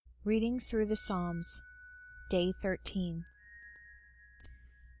Reading through the Psalms, Day 13.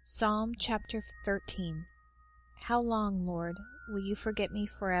 Psalm chapter 13. How long, Lord, will you forget me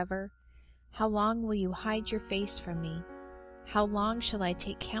forever? How long will you hide your face from me? How long shall I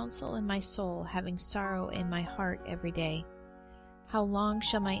take counsel in my soul, having sorrow in my heart every day? How long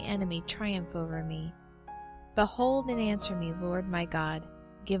shall my enemy triumph over me? Behold and answer me, Lord my God.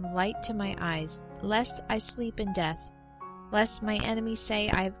 Give light to my eyes, lest I sleep in death. Lest my enemies say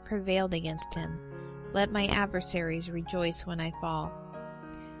I have prevailed against him. Let my adversaries rejoice when I fall.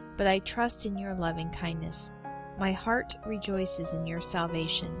 But I trust in your loving kindness. My heart rejoices in your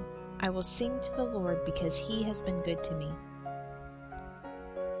salvation. I will sing to the Lord because he has been good to me.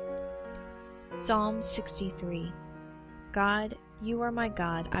 Psalm 63. God, you are my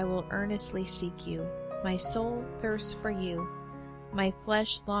God. I will earnestly seek you. My soul thirsts for you. My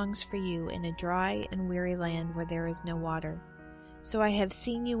flesh longs for you in a dry and weary land where there is no water. So I have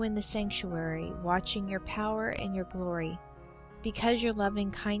seen you in the sanctuary, watching your power and your glory. Because your loving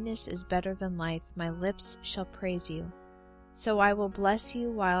kindness is better than life, my lips shall praise you. So I will bless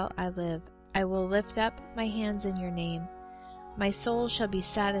you while I live. I will lift up my hands in your name. My soul shall be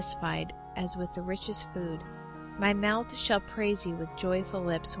satisfied as with the richest food. My mouth shall praise you with joyful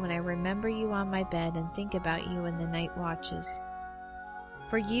lips when I remember you on my bed and think about you in the night watches.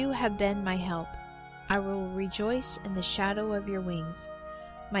 For you have been my help. I will rejoice in the shadow of your wings.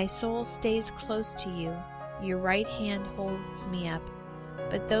 My soul stays close to you. Your right hand holds me up.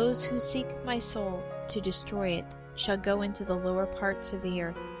 But those who seek my soul to destroy it shall go into the lower parts of the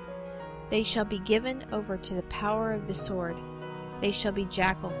earth. They shall be given over to the power of the sword. They shall be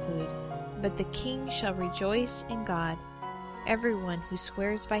jackal food. But the king shall rejoice in God. Everyone who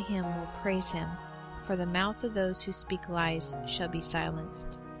swears by him will praise him. For the mouth of those who speak lies shall be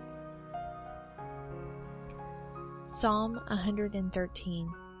silenced. Psalm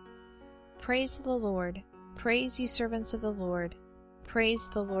 113. Praise the Lord. Praise you servants of the Lord. Praise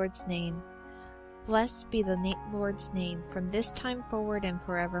the Lord's name. Blessed be the Lord's name from this time forward and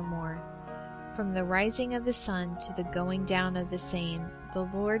forevermore. From the rising of the sun to the going down of the same, the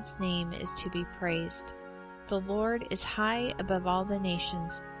Lord's name is to be praised. The Lord is high above all the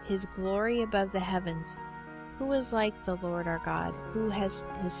nations, his glory above the heavens. Who is like the Lord our God, who has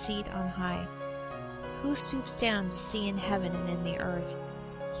his seat on high? Who stoops down to see in heaven and in the earth?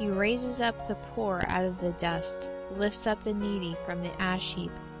 He raises up the poor out of the dust, lifts up the needy from the ash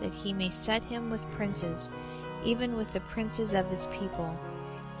heap, that he may set him with princes, even with the princes of his people.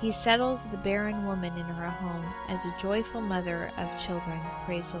 He settles the barren woman in her home as a joyful mother of children.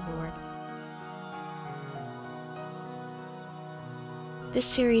 Praise the Lord. This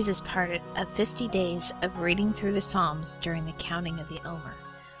series is part of 50 days of reading through the Psalms during the counting of the Omer,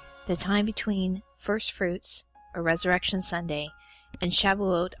 the time between First Fruits, or Resurrection Sunday, and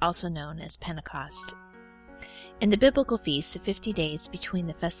Shavuot, also known as Pentecost. In the biblical feast, the 50 days between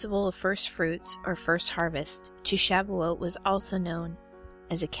the festival of First Fruits, or First Harvest, to Shavuot was also known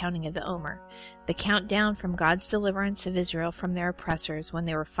as a counting of the Omer, the countdown from God's deliverance of Israel from their oppressors when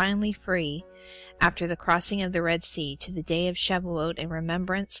they were finally free after the crossing of the Red Sea to the day of Shavuot in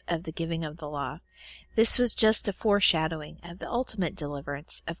remembrance of the giving of the law. This was just a foreshadowing of the ultimate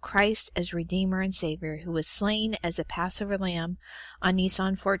deliverance of Christ as Redeemer and Savior, who was slain as a Passover lamb on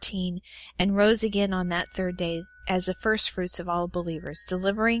Nisan 14 and rose again on that third day as the first fruits of all believers,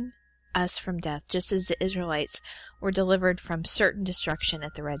 delivering us from death, just as the Israelites were delivered from certain destruction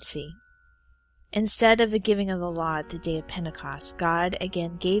at the Red Sea. Instead of the giving of the law at the day of Pentecost, God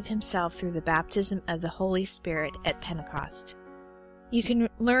again gave himself through the baptism of the Holy Spirit at Pentecost. You can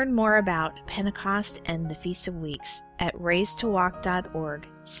learn more about Pentecost and the Feast of Weeks at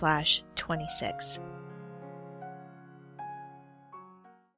raisetowalk.org/26.